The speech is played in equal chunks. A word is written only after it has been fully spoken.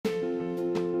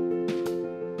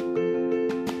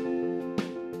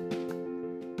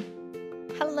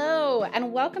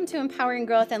and welcome to Empowering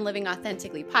Growth and Living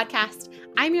Authentically podcast.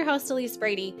 I'm your host, Elise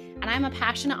Brady, and I'm a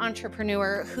passionate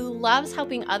entrepreneur who loves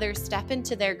helping others step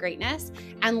into their greatness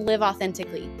and live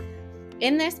authentically.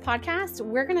 In this podcast,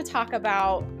 we're going to talk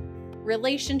about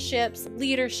relationships,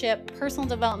 leadership, personal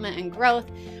development, and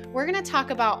growth. We're going to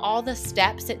talk about all the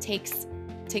steps it takes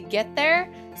to get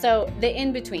there. So the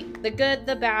in-between, the good,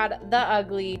 the bad, the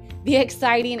ugly, the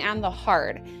exciting, and the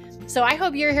hard. So I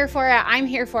hope you're here for it. I'm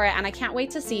here for it. And I can't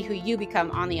wait to see who you become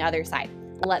on the other side.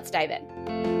 Let's dive in.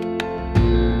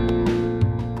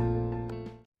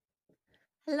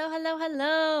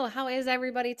 Hello. How is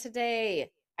everybody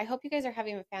today? I hope you guys are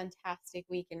having a fantastic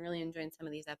week and really enjoying some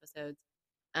of these episodes.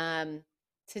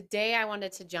 Today I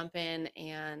wanted to jump in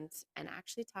and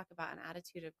actually talk about an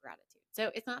attitude of gratitude.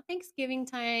 So it's not Thanksgiving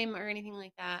time or anything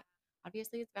like that.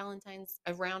 Obviously it's around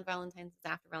Valentine's, it's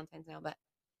after Valentine's now, but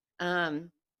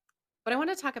I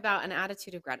want to talk about an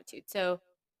attitude of gratitude. So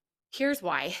here's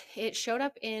why. It showed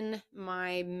up in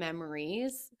my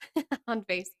memories on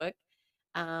Facebook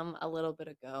a little bit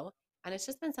ago, and it's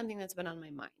just been something that's been on my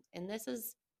mind. And this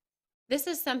is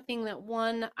something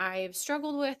that I've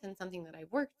struggled with and something that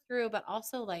I've worked through, but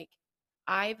also like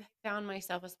I've found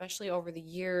myself, especially over the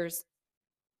years,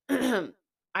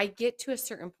 I get to a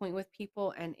certain point with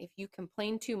people, and if you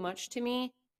complain too much to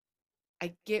me,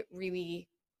 I get really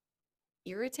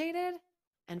irritated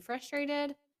and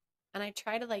frustrated, and I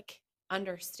try to like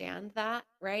understand that,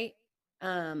 right?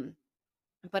 Um,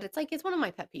 but it's one of my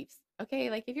pet peeves.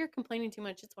 Okay, like if you're complaining too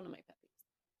much, it's one of my pet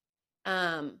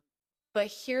peeves.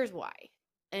 But here's why.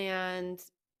 And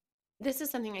this is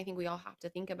something I think we all have to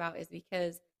think about, is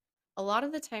because a lot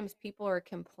of the times people are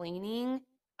complaining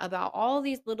about all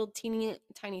these little teeny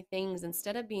tiny things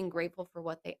instead of being grateful for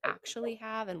what they actually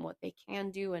have and what they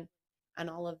can do and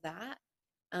all of that.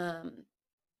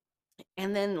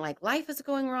 And then like life is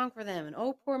going wrong for them, and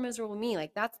oh, poor miserable me.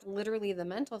 Like that's literally the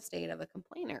mental state of a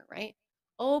complainer, right?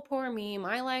 Oh, poor me,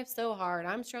 my life's so hard,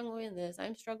 I'm struggling with this,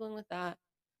 I'm struggling with that,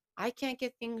 I can't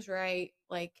get things right,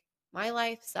 like my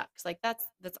life sucks. Like that's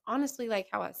honestly like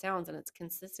how it sounds, and it's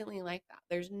consistently like that.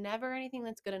 There's never anything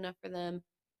that's good enough for them.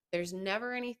 There's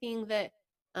never anything that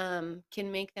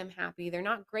can make them happy. They're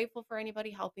not grateful for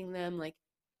anybody helping them, like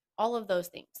all of those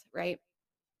things, right?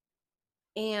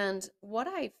 And what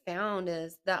I found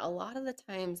is that a lot of the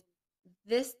times,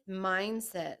 this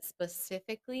mindset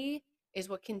specifically is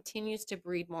what continues to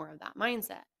breed more of that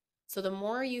mindset. So the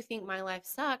more you think my life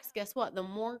sucks, guess what? The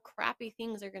more crappy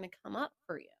things are going to come up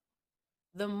for you.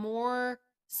 The more,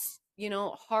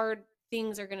 hard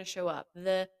things are going to show up.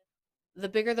 The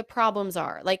bigger the problems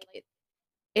are. Like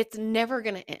it's never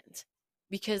going to end,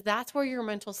 because that's where your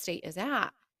mental state is at.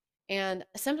 And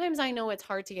sometimes I know it's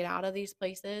hard to get out of these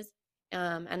places.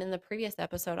 And in the previous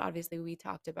episode, obviously, we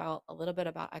talked about a little bit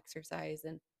about exercise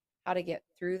and how to get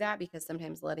through that, because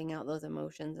sometimes letting out those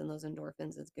emotions and those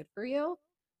endorphins is good for you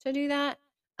to do that.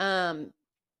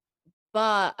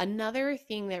 But another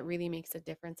thing that really makes a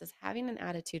difference is having an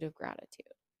attitude of gratitude.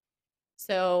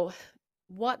 So,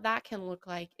 what that can look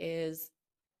like is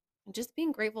just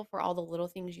being grateful for all the little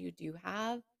things you do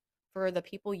have, for the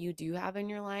people you do have in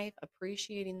your life,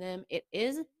 appreciating them. It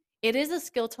is a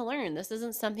skill to learn. This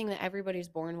isn't something that everybody's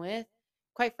born with.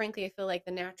 Quite frankly, I feel like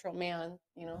the natural man,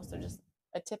 so just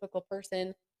a typical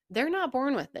person, they're not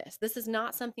born with this. This is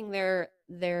not something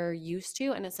they're used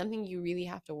to, and it's something you really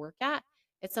have to work at.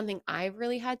 It's something I've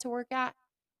really had to work at.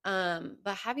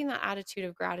 But having that attitude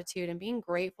of gratitude and being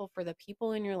grateful for the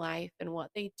people in your life and what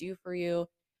they do for you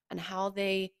and how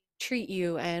they treat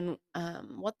you and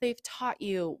what they've taught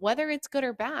you, whether it's good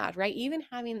or bad, right? Even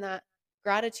having that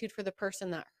gratitude for the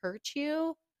person that hurt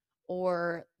you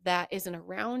or that isn't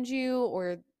around you,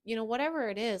 or, whatever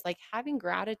it is, like having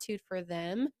gratitude for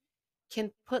them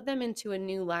can put them into a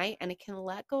new light, and it can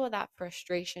let go of that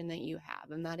frustration that you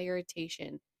have and that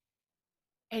irritation.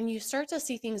 And you start to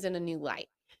see things in a new light.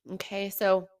 Okay.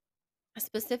 So,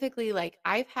 specifically, like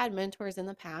I've had mentors in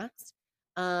the past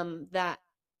that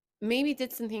maybe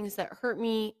did some things that hurt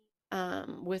me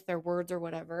with their words or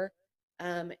whatever.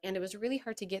 And it was really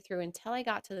hard to get through until I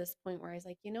got to this point where I was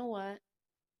like, you know what?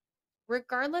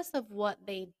 Regardless of what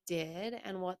they did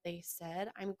and what they said,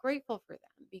 I'm grateful for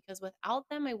them, because without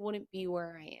them, I wouldn't be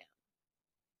where I am.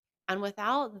 And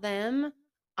without them,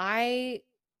 I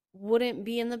wouldn't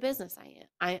be in the business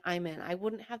I'm in. I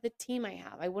wouldn't have the team I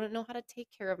have. I wouldn't know how to take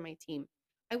care of my team.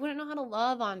 I wouldn't know how to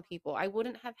love on people. I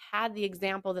wouldn't have had the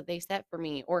example that they set for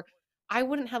me, or I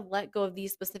wouldn't have let go of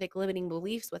these specific limiting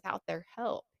beliefs without their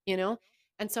help.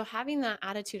 And so having that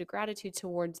attitude of gratitude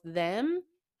towards them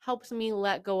helps me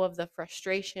let go of the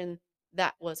frustration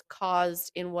that was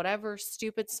caused in whatever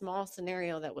stupid small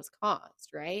scenario that was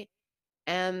caused, right?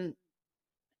 And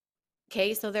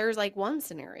okay, so there's like one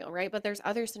scenario, right? But there's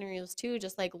other scenarios too,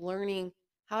 just like learning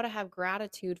how to have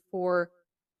gratitude for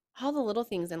all the little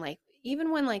things in life.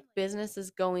 Even when like business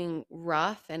is going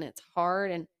rough and it's hard,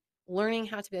 and learning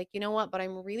how to be like, you know what, but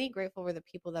I'm really grateful for the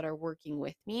people that are working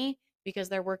with me because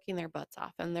they're working their butts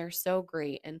off and they're so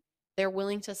great and they're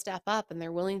willing to step up and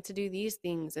they're willing to do these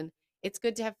things. And it's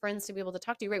good to have friends to be able to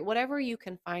talk to you, right? Whatever you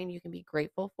can find, you can be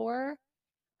grateful for.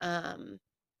 Um,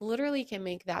 Literally can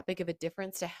make that big of a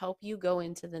difference to help you go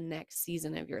into the next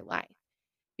season of your life.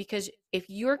 Because if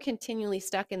you're continually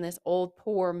stuck in this old,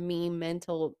 poor me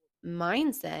mental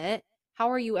mindset,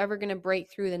 how are you ever going to break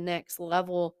through the next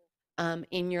level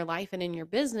in your life and in your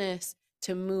business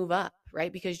to move up,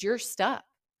 right? Because you're stuck.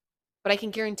 But I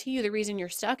can guarantee you the reason you're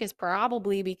stuck is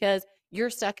probably because you're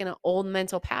stuck in an old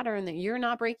mental pattern that you're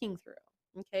not breaking through.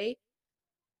 Okay.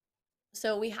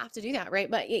 So we have to do that,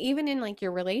 right? But even in like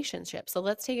your relationship. So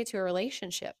let's take it to a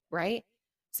relationship, right?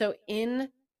 So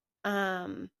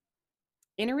um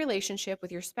in a relationship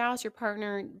with your spouse, your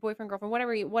partner, boyfriend, girlfriend,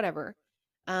 whatever,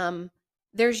 um,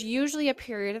 there's usually a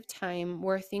period of time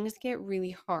where things get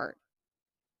really hard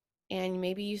and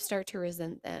maybe you start to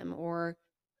resent them or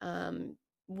um,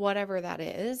 whatever that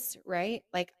is, right?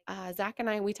 Like Zach and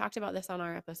I, we talked about this on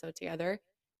our episode together.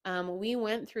 We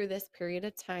went through this period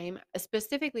of time,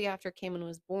 specifically after Cayman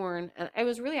was born. And I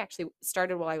was really actually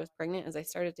started while I was pregnant as I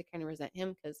started to kind of resent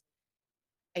him because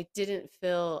I didn't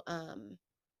feel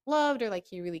loved or like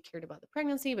he really cared about the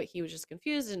pregnancy, but he was just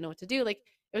confused, didn't know what to do. Like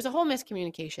it was a whole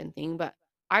miscommunication thing, but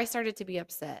I started to be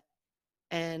upset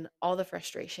and all the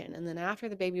frustration. And then after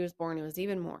the baby was born, it was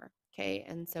even more. Okay.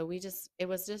 And so it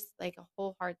was just like a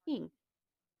whole hard thing.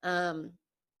 Um,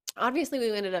 Obviously, we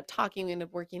ended up talking, we ended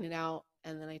up working it out.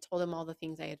 And then I told him all the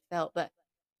things I had felt. But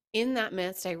in that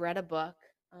midst, I read a book,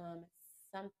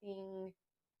 something,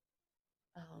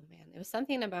 oh man, it was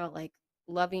something about like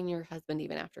loving your husband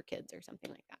even after kids or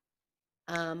something like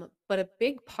that. But a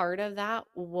big part of that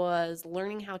was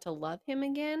learning how to love him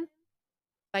again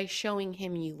by showing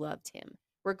him you loved him,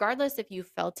 regardless if you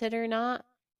felt it or not.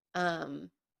 Um,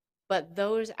 but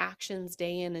those actions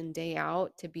day in and day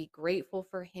out, to be grateful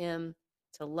for him,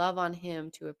 to love on him,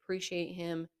 to appreciate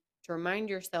him, to remind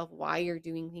yourself why you're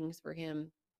doing things for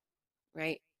him,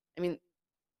 right? I mean,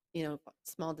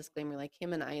 small disclaimer, like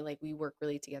him and I, like we work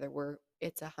really together.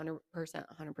 It's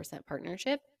 100%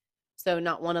 partnership. So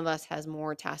not one of us has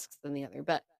more tasks than the other,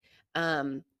 but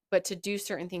to do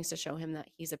certain things to show him that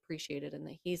he's appreciated and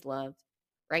that he's loved,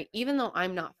 right? Even though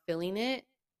I'm not feeling it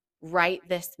right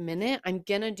this minute, I'm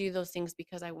going to do those things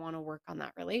because I want to work on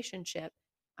that relationship.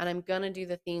 And I'm going to do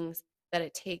the things that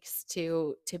it takes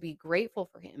to be grateful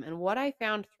for him. And what I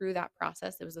found through that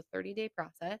process, it was a 30-day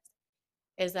process,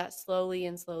 is that slowly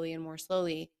and slowly and more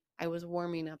slowly, I was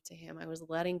warming up to him. I was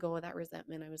letting go of that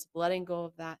resentment. I was letting go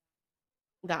of that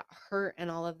hurt and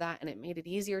all of that. And it made it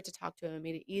easier to talk to him. It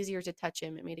made it easier to touch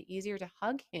him. It made it easier to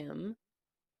hug him,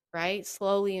 right?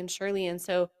 Slowly and surely. And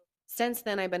so since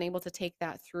then I've been able to take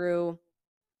that through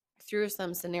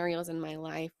some scenarios in my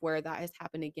life where that has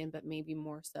happened again, but maybe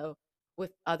more so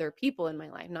with other people in my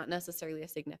life, not necessarily a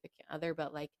significant other,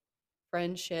 but like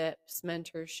friendships,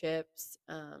 mentorships,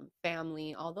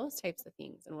 family, all those types of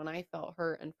things. And when I felt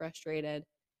hurt and frustrated,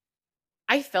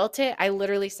 I felt it. I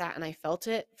literally sat and I felt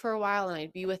it for a while and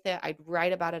I'd be with it. I'd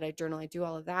write about it. I'd journal. I'd do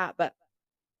all of that. But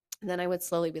then I would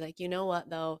slowly be like, you know what,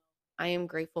 though? I am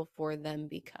grateful for them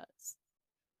because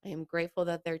I am grateful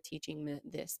that they're teaching me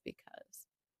this because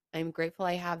I'm grateful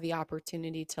I have the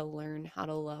opportunity to learn how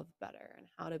to love better and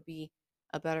how to be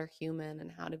a better human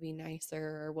and how to be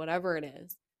nicer or whatever it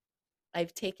is.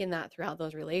 I've taken that throughout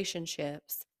those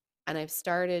relationships and I've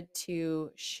started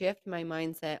to shift my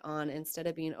mindset on, instead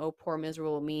of being, oh, poor,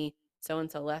 miserable me, so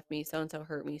and so left me, so and so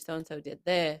hurt me, so and so did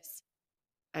this.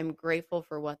 I'm grateful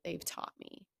for what they've taught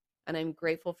me. And I'm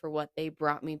grateful for what they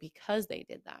brought me because they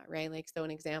did that, right? Like, so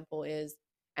an example is,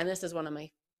 and this is one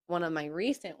of my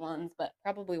recent ones, but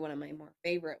probably one of my more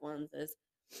favorite ones is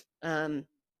um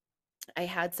I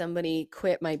had somebody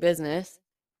quit my business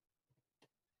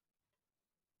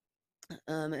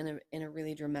in a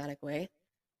really dramatic way.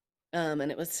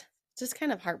 And it was just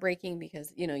kind of heartbreaking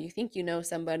because, you think you know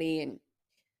somebody and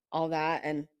all that.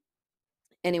 And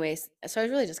anyways, so I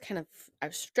was really just kind of, I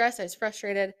was stressed, I was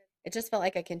frustrated. It just felt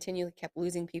like I continually kept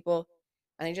losing people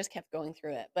and I just kept going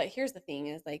through it. But here's the thing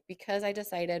is, like, because I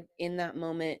decided in that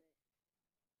moment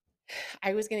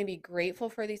I was going to be grateful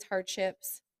for these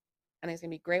hardships and I was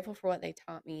going to be grateful for what they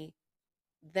taught me.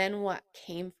 Then what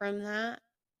came from that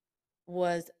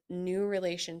was new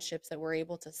relationships that were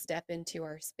able to step into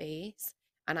our space.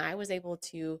 And I was able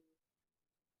to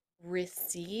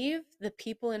receive the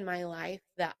people in my life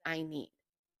that I need.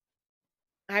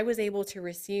 I was able to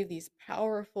receive these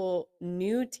powerful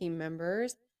new team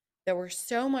members that were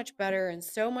so much better and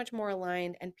so much more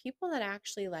aligned, and people that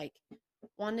actually like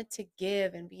wanted to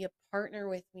give and be a partner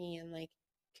with me and like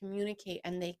communicate,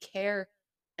 and they care.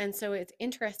 And so it's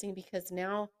interesting because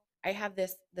now I have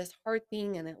this hard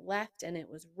thing, and it left, and it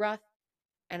was rough,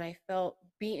 and I felt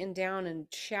beaten down and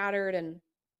shattered and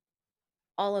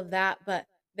all of that. But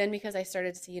then because I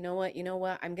started to see, you know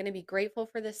what, I'm going to be grateful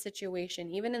for this situation,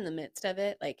 even in the midst of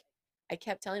it. Like I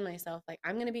kept telling myself, like,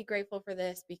 I'm going to be grateful for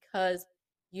this because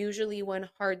usually when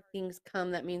hard things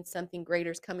come, that means something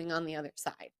greater is coming on the other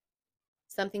side.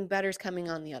 Something better is coming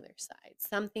on the other side.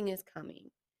 Something is coming.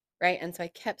 Right. And so I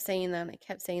kept saying that, and I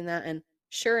kept saying that. And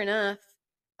sure enough,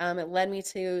 it led me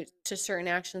to certain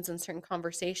actions and certain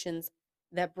conversations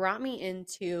that brought me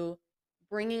into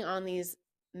bringing on these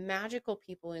magical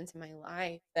people into my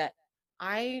life that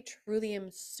I truly am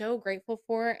so grateful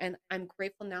for. And I'm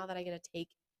grateful now that I get to take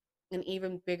an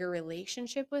even bigger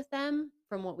relationship with them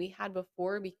from what we had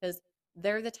before, because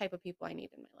they're the type of people I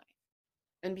need in my life.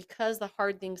 And because the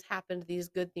hard things happened, these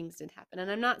good things did happen. And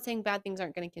I'm not saying bad things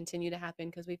aren't going to continue to happen,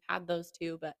 because we've had those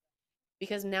too, but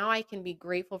because now I can be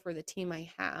grateful for the team I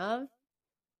have.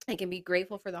 I can be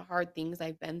grateful for the hard things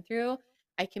I've been through.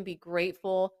 I can be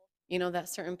grateful, that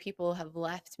certain people have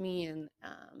left me and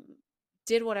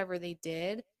did whatever they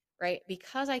did, right?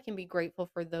 Because I can be grateful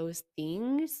for those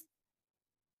things.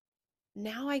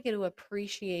 Now I get to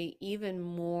appreciate even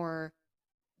more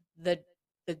the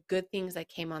the good things that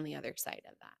came on the other side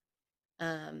of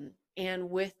that. And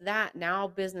with that, now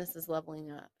business is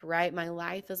leveling up, right? My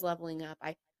life is leveling up.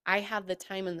 I have the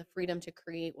time and the freedom to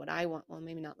create what I want. Well,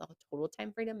 maybe not the total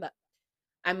time freedom, but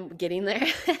I'm getting there.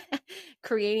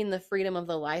 Creating the freedom of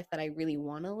the life that I really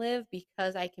want to live,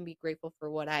 because I can be grateful for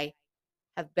what I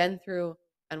have been through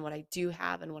and what I do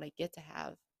have and what I get to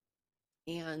have.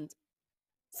 And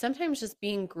sometimes just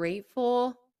being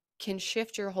grateful can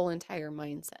shift your whole entire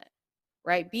mindset,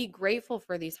 right? Be grateful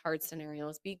for these hard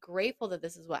scenarios. Be grateful that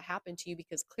this is what happened to you,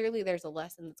 because clearly there's a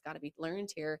lesson that's got to be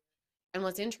learned here. And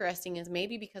what's interesting is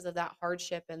maybe because of that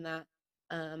hardship and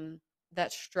um,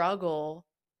 that struggle,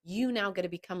 you now get to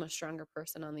become a stronger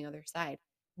person on the other side.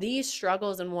 These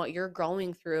struggles and what you're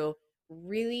going through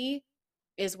really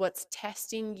is what's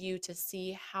testing you to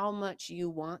see how much you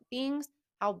want things,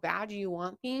 how bad you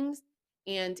want things.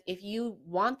 And if you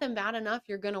want them bad enough,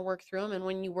 you're going to work through them. And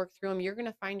when you work through them, you're going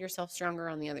to find yourself stronger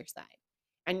on the other side.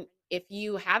 And if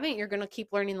you haven't, you're going to keep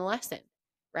learning the lesson,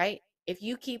 right? If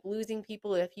you keep losing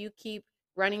people, if you keep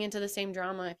running into the same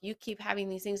drama, if you keep having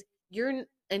these things, you're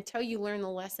until you learn the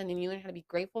lesson and you learn how to be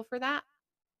grateful for that,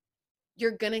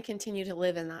 you're going to continue to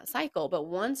live in that cycle. But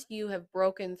once you have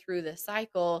broken through the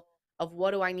cycle of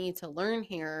what do I need to learn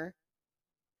here,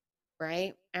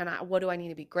 right? And what do I need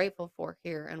to be grateful for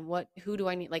here? And who do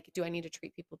I need? Like, do I need to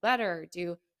treat people better?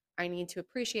 Do I need to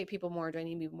appreciate people more? Do I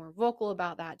need to be more vocal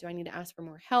about that? Do I need to ask for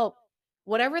more help?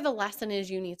 Whatever the lesson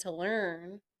is you need to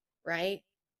learn, right?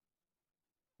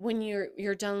 When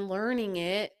you're done learning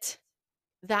it,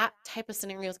 that type of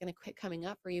scenario is going to quit coming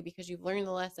up for you, because you've learned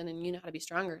the lesson and you know how to be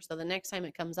stronger. So the next time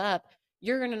it comes up,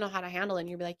 you're going to know how to handle it. And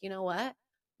you'll be like, you know what?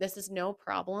 This is no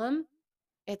problem.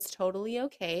 It's totally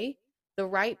okay. The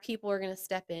right people are going to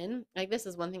step in. Like, this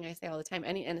is one thing I say all the time.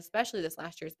 And especially this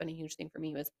last year, it's been a huge thing for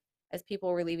me, was as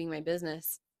people were leaving my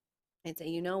business, I'd say,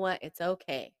 you know what? It's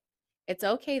okay. It's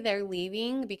okay they're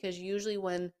leaving, because usually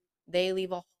when they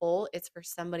leave a hole, it's for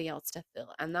somebody else to fill.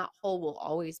 And that hole will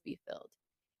always be filled.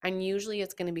 And usually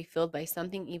it's going to be filled by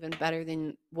something even better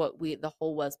than what the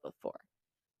hole was before.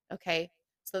 Okay.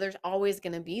 So there's always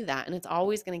going to be that, and it's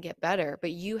always going to get better,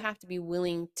 but you have to be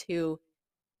willing to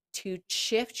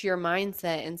shift your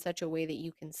mindset in such a way that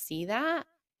you can see that,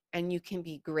 and you can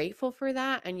be grateful for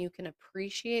that, and you can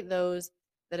appreciate those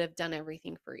that have done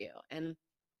everything for you. And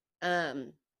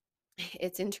um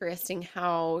it's interesting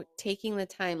how taking the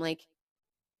time, like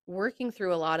working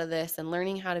through a lot of this and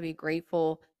learning how to be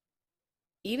grateful,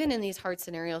 even in these hard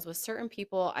scenarios with certain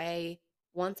people,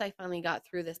 once I finally got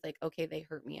through this, like, okay, they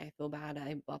hurt me, I feel bad,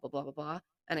 I blah blah blah blah blah,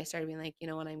 and I started being like, you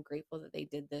know what, I'm grateful that they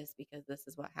did this, because this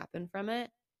is what happened from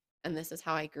it, and this is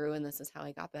how I grew, and this is how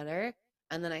I got better.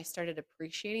 And then I started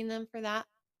appreciating them for that,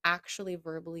 actually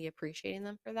verbally appreciating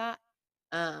them for that.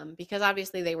 Because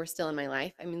obviously they were still in my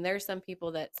life. I mean, there's some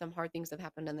people that some hard things have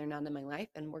happened and they're not in my life,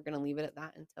 and we're gonna leave it at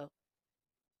that until,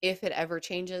 if it ever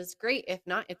changes, great. If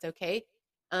not, it's okay.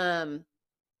 Um,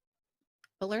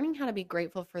 but learning how to be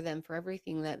grateful for them for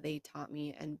everything that they taught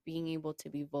me, and being able to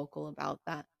be vocal about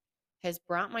that, has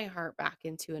brought my heart back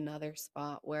into another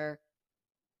spot where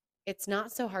it's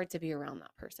not so hard to be around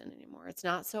that person anymore. It's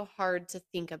not so hard to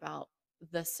think about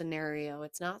the scenario.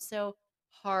 It's not so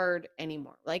hard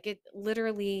anymore. Like it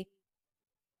literally,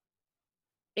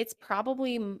 it's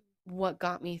probably what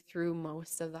got me through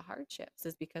most of the hardships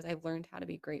is because I've learned how to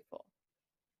be grateful.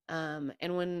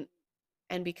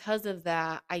 And because of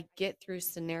that, I get through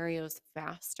scenarios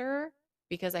faster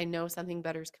because I know something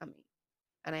better is coming.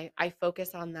 And I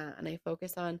focus on that, and I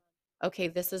focus on, okay,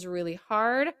 this is really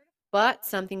hard, but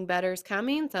something better is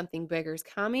coming, something bigger is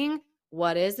coming.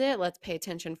 What is it? Let's pay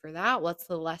attention for that. What's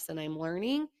the lesson I'm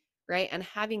learning? Right. And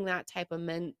having that type of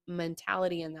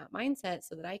mentality and that mindset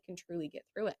so that I can truly get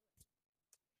through it.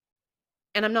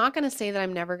 And I'm not going to say that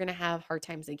I'm never going to have hard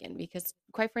times again, because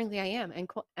quite frankly, I am.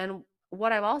 And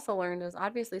what I've also learned is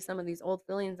obviously some of these old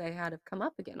feelings I had have come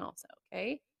up again also.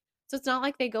 Okay. So it's not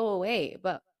like they go away,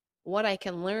 but what I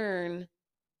can learn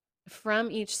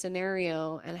from each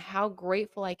scenario and how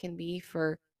grateful I can be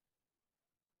for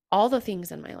all the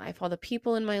things in my life, all the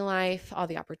people in my life, all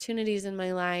the opportunities in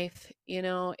my life,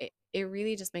 it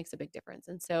really just makes a big difference.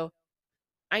 And so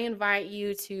I invite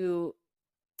you to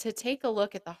take a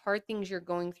look at the hard things you're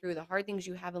going through, the hard things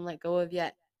you haven't let go of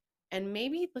yet, and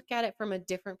maybe look at it from a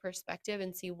different perspective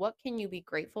and see what can you be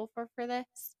grateful for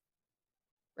this,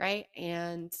 right?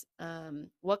 And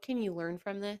what can you learn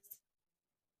from this?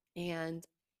 And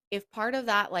if part of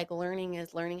that, like learning,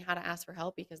 is learning how to ask for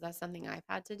help, because that's something I've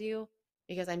had to do,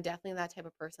 because I'm definitely that type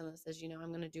of person that says, I'm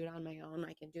going to do it on my own.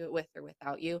 I can do it with or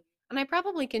without you. And I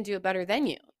probably can do it better than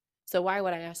you. So why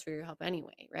would I ask for your help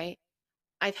anyway? Right.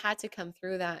 I've had to come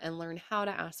through that and learn how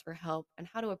to ask for help and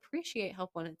how to appreciate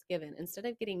help when it's given, instead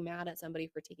of getting mad at somebody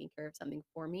for taking care of something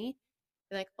for me.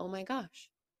 Be like, oh my gosh,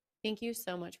 thank you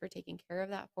so much for taking care of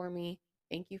that for me.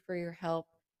 Thank you for your help.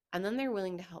 And then they're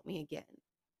willing to help me again,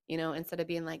 instead of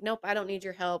being like, nope, I don't need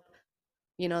your help.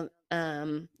 Leave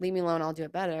me alone. I'll do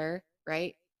it better.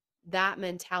 Right. That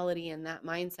mentality and that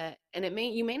mindset. And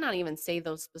you may not even say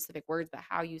those specific words, but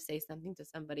how you say something to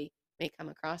somebody may come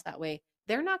across that way.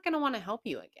 They're not going to want to help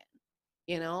you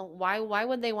again. Why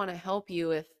would they want to help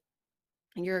you if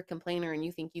you're a complainer and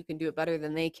you think you can do it better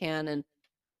than they can and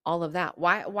all of that?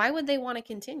 Why would they want to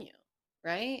continue?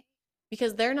 Right?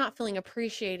 Because they're not feeling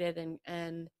appreciated,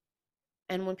 and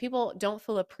when people don't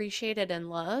feel appreciated and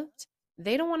loved,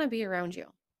 they don't want to be around you.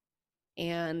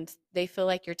 And they feel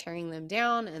like you're tearing them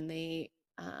down, and they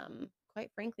quite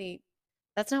frankly,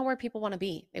 that's not where people want to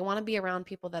be. They want to be around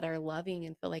people that are loving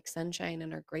and feel like sunshine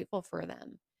and are grateful for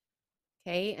them.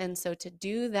 Okay. And so to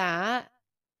do that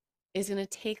is going to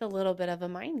take a little bit of a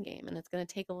mind game, and it's going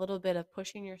to take a little bit of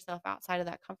pushing yourself outside of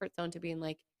that comfort zone to being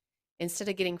like, instead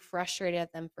of getting frustrated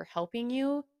at them for helping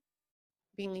you,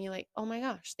 being like, oh my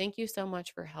gosh, thank you so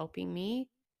much for helping me.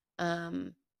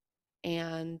 And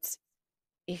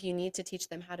if you need to teach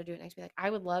them how to do it next, be like, I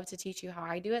would love to teach you how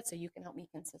I do it so you can help me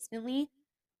consistently.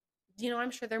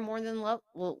 I'm sure they're more than love,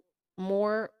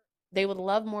 more, they would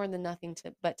love more than nothing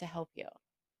but to help you.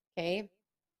 Okay.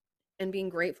 And being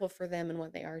grateful for them and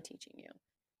what they are teaching you.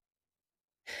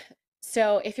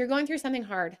 So if you're going through something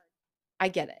hard, I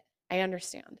get it. I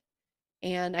understand.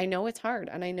 And I know it's hard,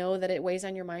 and I know that it weighs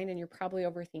on your mind and you're probably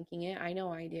overthinking it. I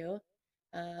know I do.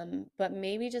 But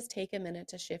maybe just take a minute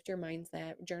to shift your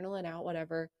mindset, journal it out,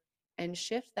 whatever, and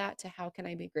shift that to, how can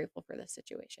I be grateful for this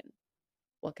situation?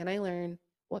 What can I learn?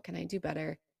 What can I do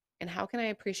better? And how can I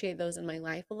appreciate those in my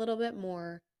life a little bit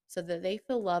more so that they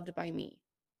feel loved by me,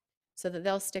 so that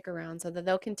they'll stick around, so that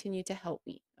they'll continue to help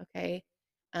me. Okay.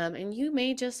 And you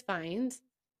may just find,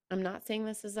 I'm not saying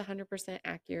this is 100%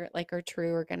 accurate, like, or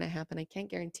true, or going to happen. I can't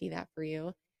guarantee that for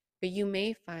you, but you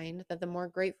may find that the more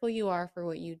grateful you are for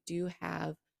what you do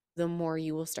have, the more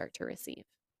you will start to receive,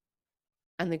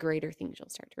 and the greater things you'll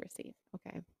start to receive.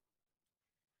 Okay.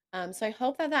 So I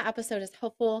hope that episode is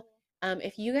helpful.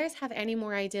 If you guys have any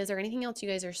more ideas or anything else you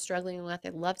guys are struggling with,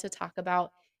 I'd love to talk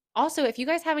about. Also, if you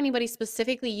guys have anybody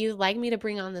specifically you'd like me to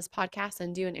bring on this podcast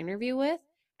and do an interview with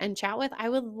and chat with, I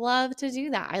would love to do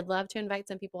that. I'd love to invite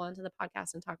some people onto the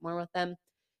podcast and talk more with them.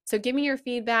 So give me your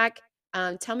feedback.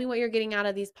 Tell me what you're getting out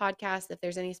of these podcasts. If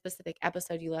there's any specific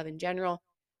episode you love in general,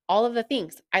 all of the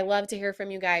things. I love to hear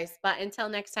from you guys. But until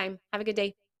next time, have a good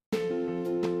day.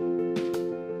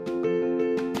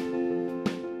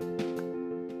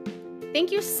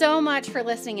 Thank you so much for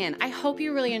listening in. I hope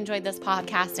you really enjoyed this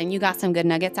podcast and you got some good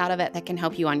nuggets out of it that can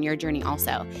help you on your journey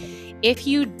also. If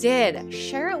you did,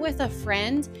 share it with a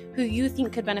friend who you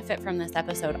think could benefit from this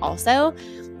episode also.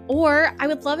 Or I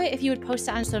would love it if you would post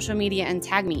it on social media and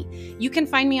tag me. You can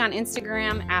find me on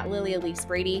Instagram at Lily Elise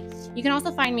Brady. You can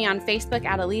also find me on Facebook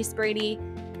at Elise Brady,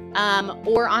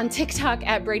 or on TikTok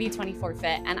at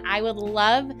Brady24Fit. And I would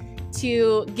love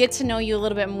to get to know you a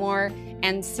little bit more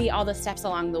and see all the steps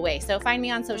along the way. So find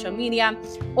me on social media,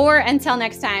 or until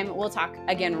next time, we'll talk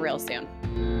again real soon.